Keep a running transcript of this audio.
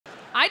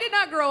I did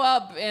not grow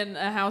up in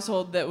a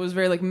household that was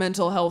very like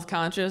mental health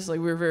conscious. Like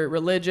we were very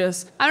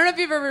religious. I don't know if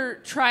you've ever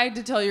tried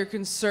to tell your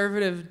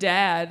conservative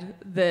dad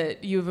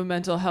that you have a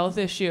mental health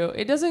issue.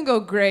 It doesn't go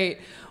great.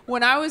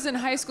 When I was in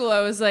high school,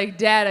 I was like,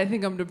 Dad, I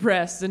think I'm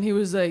depressed. And he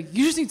was like,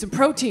 you just need some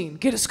protein.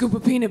 Get a scoop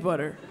of peanut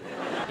butter.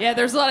 Yeah,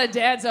 there's a lot of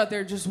dads out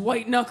there just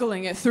white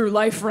knuckling it through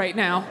life right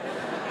now.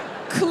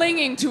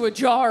 Clinging to a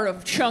jar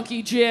of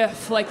chunky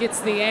Jif like it's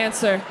the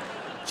answer.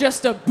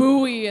 Just a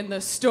buoy in the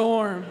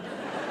storm.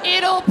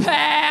 It'll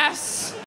pass.